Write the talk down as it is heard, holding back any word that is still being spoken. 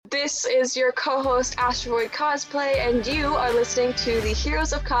This is your co-host Astrovoid Cosplay, and you are listening to the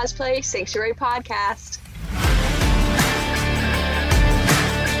Heroes of Cosplay Sanctuary podcast.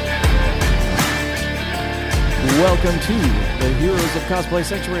 Welcome to the Heroes of Cosplay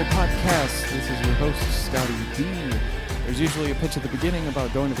Sanctuary podcast. This is your host, Scotty D. There's usually a pitch at the beginning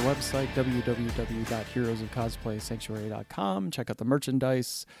about going to the website, www.heroesofcosplaysanctuary.com. Check out the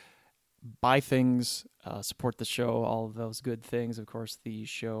merchandise, buy things, support the show, all of those good things. Of course, the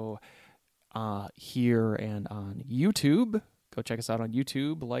show here and on YouTube. Go check us out on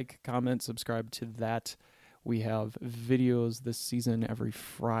YouTube. Like, comment, subscribe to that. We have videos this season every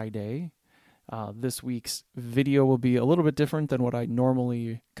Friday. This week's video will be a little bit different than what I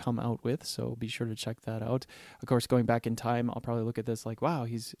normally come out with, so be sure to check that out. Of course, going back in time, I'll probably look at this like, wow,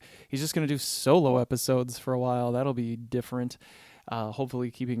 he's just going to do solo episodes for a while. That'll be different.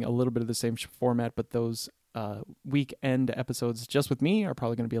 Hopefully keeping a little bit of the same format, but those weekend episodes just with me are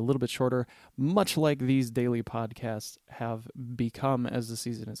probably going to be a little bit shorter, much like these daily podcasts have become as the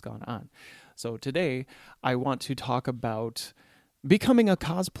season has gone on. So today, I want to talk about becoming a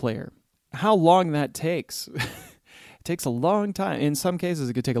cosplayer. How long that takes. It takes a long time. In some cases,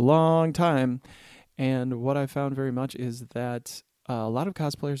 it could take a long time. And what I found very much is that a lot of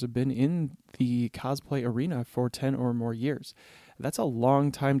cosplayers have been in the cosplay arena for 10 or more years. That's a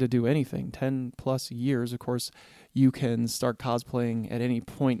long time to do anything. 10 plus years. Of course, you can start cosplaying at any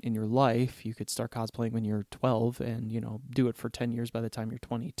point in your life. You could start cosplaying when you're 12 and, do it for 10 years by the time you're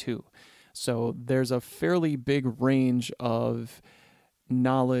 22. So there's a fairly big range of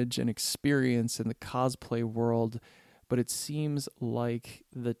knowledge and experience in the cosplay world, but it seems like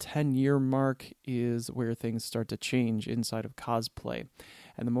the 10-year mark is where things start to change inside of cosplay.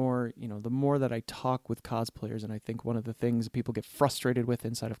 And the more that I talk with cosplayers, and I think one of the things people get frustrated with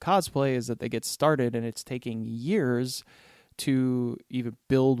inside of cosplay is that they get started and it's taking years to even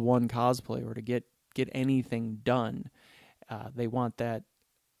build one cosplay or to get anything done. They want that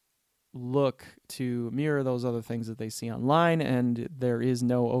look to mirror those other things that they see online, and there is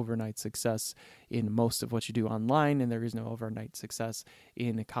no overnight success in most of what you do online, and there is no overnight success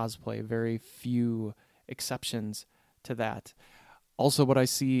in cosplay. Very few exceptions to that. Also, what I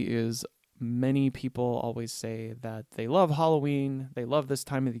see is many people always say that they love Halloween, they love this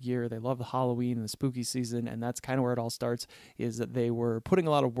time of the year, they love the Halloween and the spooky season, and that's kind of where it all starts, is that they were putting a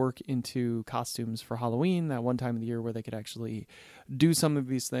lot of work into costumes for Halloween, that one time of the year where they could actually do some of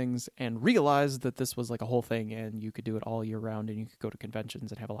these things and realize that this was like a whole thing and you could do it all year round and you could go to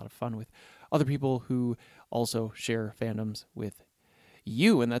conventions and have a lot of fun with other people who also share fandoms with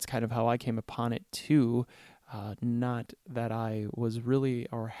you, and that's kind of how I came upon it too. Not that I was really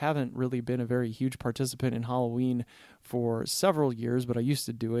or haven't really been a very huge participant in Halloween for several years, but I used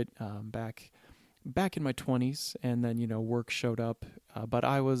to do it back in my 20s, and then, work showed up. But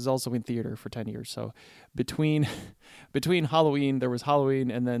I was also in theater for 10 years. So between Halloween, there was Halloween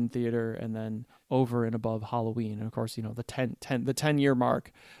and then theater and then over and above Halloween. And of course, the 10-year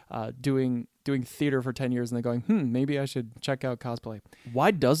mark, doing theater for 10 years and then going, maybe I should check out cosplay.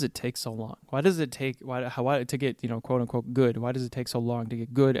 Why does it take so long? Why does it take, why to get, quote unquote good? Why does it take so long to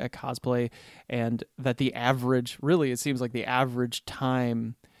get good at cosplay? And that the average, really, it seems like the average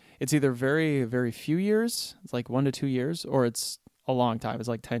time, it's either very, very few years, it's like 1 to 2 years, or it's a long time. It's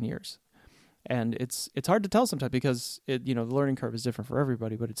like 10 years. And it's hard to tell sometimes because the learning curve is different for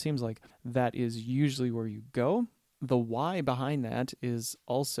everybody, but it seems like that is usually where you go. The why behind that is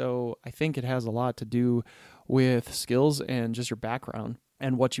also, I think it has a lot to do with skills and just your background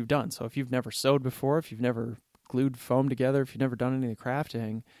and what you've done. So if you've never sewed before, if you've never glued foam together, if you've never done any of the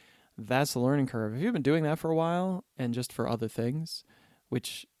crafting, that's the learning curve. If you've been doing that for a while and just for other things,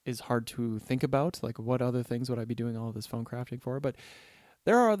 which is hard to think about, like what other things would I be doing all of this foam crafting for? But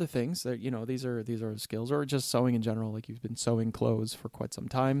there are other things that, these are skills, or just sewing in general, like you've been sewing clothes for quite some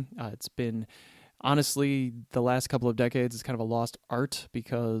time. It's been, honestly, the last couple of decades is kind of a lost art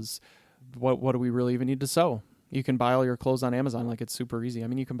because what do we really even need to sew? You can buy all your clothes on Amazon, like it's super easy. I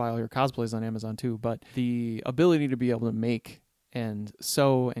mean, you can buy all your cosplays on Amazon too, but the ability to be able to make and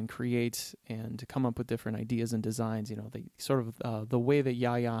sew and create and to come up with different ideas and designs, the sort of the way that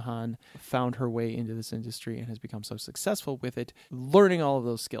Yaya Han found her way into this industry and has become so successful with it, learning all of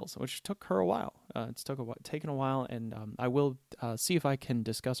those skills, which took her a while. It's taken a while, and I will see if I can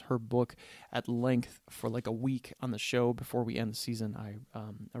discuss her book at length for like a week on the show before we end the season. I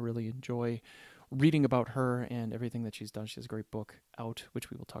really enjoy reading about her and everything that she's done. She has a great book out, which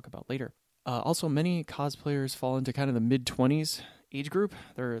we will talk about later. Also, many cosplayers fall into kind of the mid-20s age group.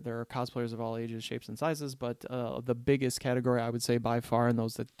 There are cosplayers of all ages, shapes, and sizes, but the biggest category I would say by far, and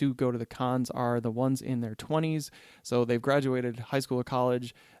those that do go to the cons, are the ones in their 20s. So they've graduated high school or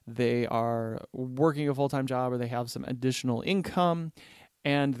college, they are working a full-time job, or they have some additional income,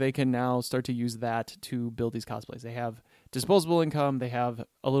 and they can now start to use that to build these cosplays. They have disposable income, they have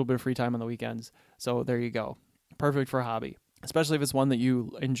a little bit of free time on the weekends, so there you go. Perfect for a hobby. Especially if it's one that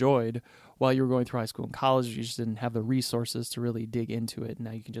you enjoyed while you were going through high school and college. You just didn't have the resources to really dig into it. Now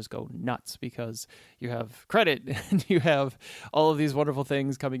you can just go nuts because you have credit and you have all of these wonderful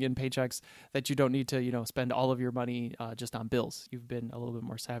things coming in, paychecks, that you don't need to, spend all of your money just on bills. You've been a little bit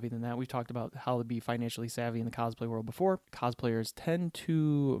more savvy than that. We've talked about how to be financially savvy in the cosplay world before. Cosplayers tend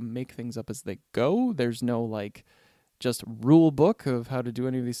to make things up as they go. There's no just rule book of how to do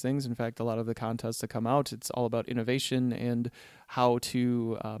any of these things. In fact, a lot of the contests that come out, it's all about innovation and how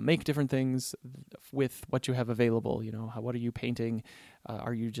to make different things with what you have available. What are you painting?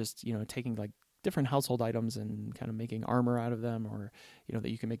 Are you just, taking different household items and kind of making armor out of them, or,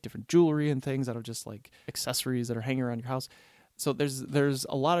 that you can make different jewelry and things out of just accessories that are hanging around your house. So there's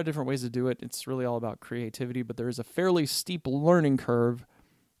a lot of different ways to do it. It's really all about creativity, but there is a fairly steep learning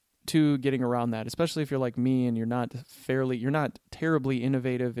to getting around that, especially if you're like me and you're not terribly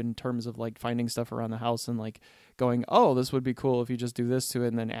innovative in terms of finding stuff around the house and going, oh, this would be cool if you just do this to it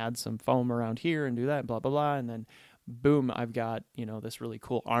and then add some foam around here and do that, blah, blah, blah. And then boom, I've got, this really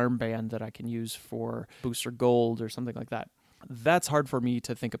cool armband that I can use for booster gold or something like that. That's hard for me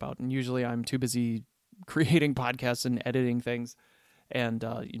to think about. And usually I'm too busy creating podcasts and editing things and,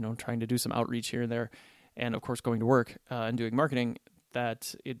 trying to do some outreach here and there. And of course, going to work and doing marketing,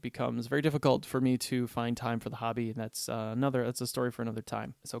 that it becomes very difficult for me to find time for the hobby. And that's a story for another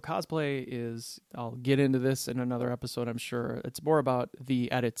time. So cosplay is, I'll get into this in another episode, I'm sure. It's more about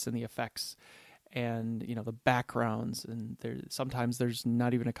the edits and the effects and, the backgrounds. And sometimes there's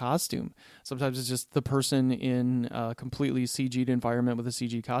not even a costume. Sometimes it's just the person in a completely CG'd environment with a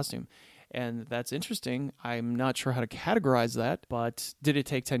CG costume. And that's interesting. I'm not sure how to categorize that, but did it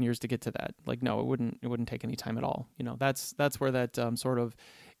take 10 years to get to that? No, it wouldn't take any time at all. That's where that sort of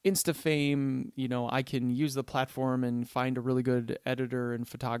Insta fame, I can use the platform and find a really good editor and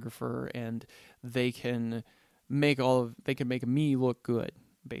photographer, and they can make me look good,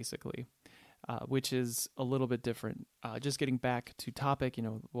 basically. Which is a little bit different. Just getting back to topic,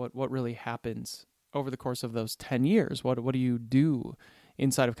 what really happens over the course of those 10 years? What do you do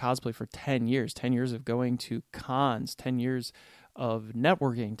inside of cosplay for 10 years? 10 years of going to cons, 10 years of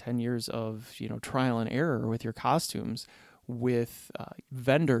networking, 10 years of, trial and error with your costumes, with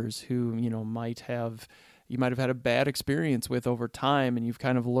vendors who, you might have had a bad experience with over time, and you've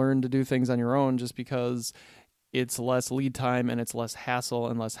kind of learned to do things on your own just because it's less lead time and it's less hassle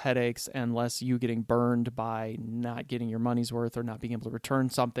and less headaches and less you getting burned by not getting your money's worth or not being able to return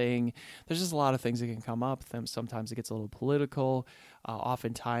something. There's just a lot of things that can come up. Sometimes it gets a little political.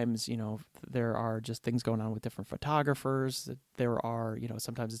 Oftentimes, there are just things going on with different photographers. There are,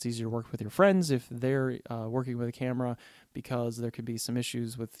 sometimes it's easier to work with your friends if they're working with a camera, because there could be some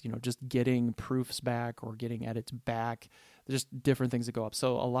issues with, just getting proofs back or getting edits back. There's just different things that go up.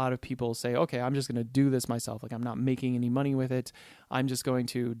 So a lot of people say, okay, I'm just going to do this myself. I'm not making any money with it. I'm just going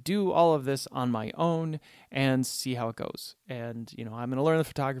to do all of this on my own and see how it goes. And, I'm going to learn the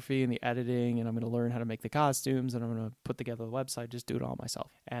photography and the editing, and I'm going to learn how to make the costumes, and I'm going to put together the website, just do it all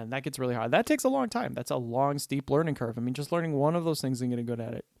myself. And that gets really hard. That takes a long time. That's a long, steep learning curve. Just learning one of those things and getting good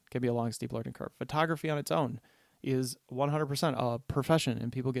at it can be a long, steep learning curve. Photography on its own is 100% a profession,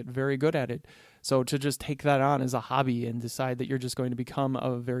 and people get very good at it. So to just take that on as a hobby and decide that you're just going to become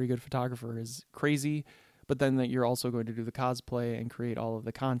a very good photographer is crazy, but then that you're also going to do the cosplay and create all of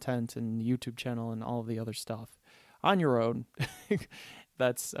the content and the YouTube channel and all of the other stuff on your own.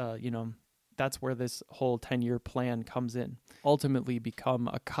 That's where this whole 10-year plan comes in. Ultimately become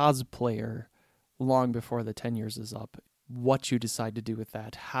a cosplayer long before the 10 years is up. What you decide to do with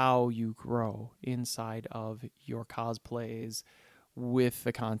that, how you grow inside of your cosplays, with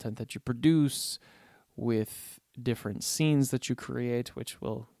the content that you produce, with different scenes that you create, which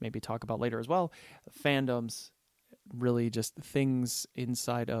we'll maybe talk about later as well, fandoms, really just things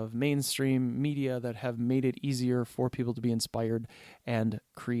inside of mainstream media that have made it easier for people to be inspired and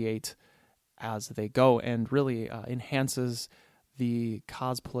create as they go, and really enhances the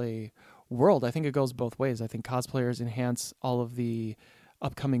cosplay world. I think it goes both ways. I think cosplayers enhance all of the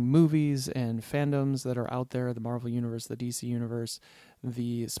upcoming movies and fandoms that are out there, the Marvel Universe, the DC Universe,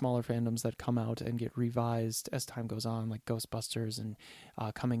 the smaller fandoms that come out and get revised as time goes on, like Ghostbusters, and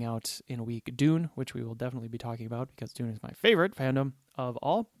coming out in a week, Dune, which we will definitely be talking about because Dune is my favorite fandom of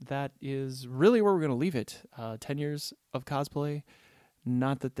all, that is really where we're going to leave it. 10 years of cosplay.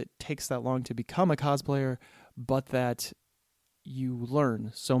 Not that it takes that long to become a cosplayer, but that you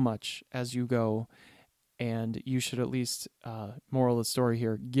learn so much as you go, and you should at least, moral of the story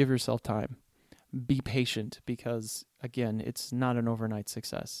here, give yourself time. Be patient, because, again, it's not an overnight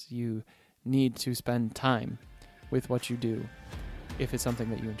success. You need to spend time with what you do if it's something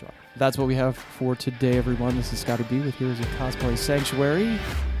that you enjoy. That's what we have for today, everyone. This is Scotty B with Heroes of Cosplay Sanctuary.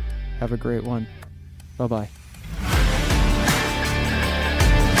 Have a great one. Bye-bye.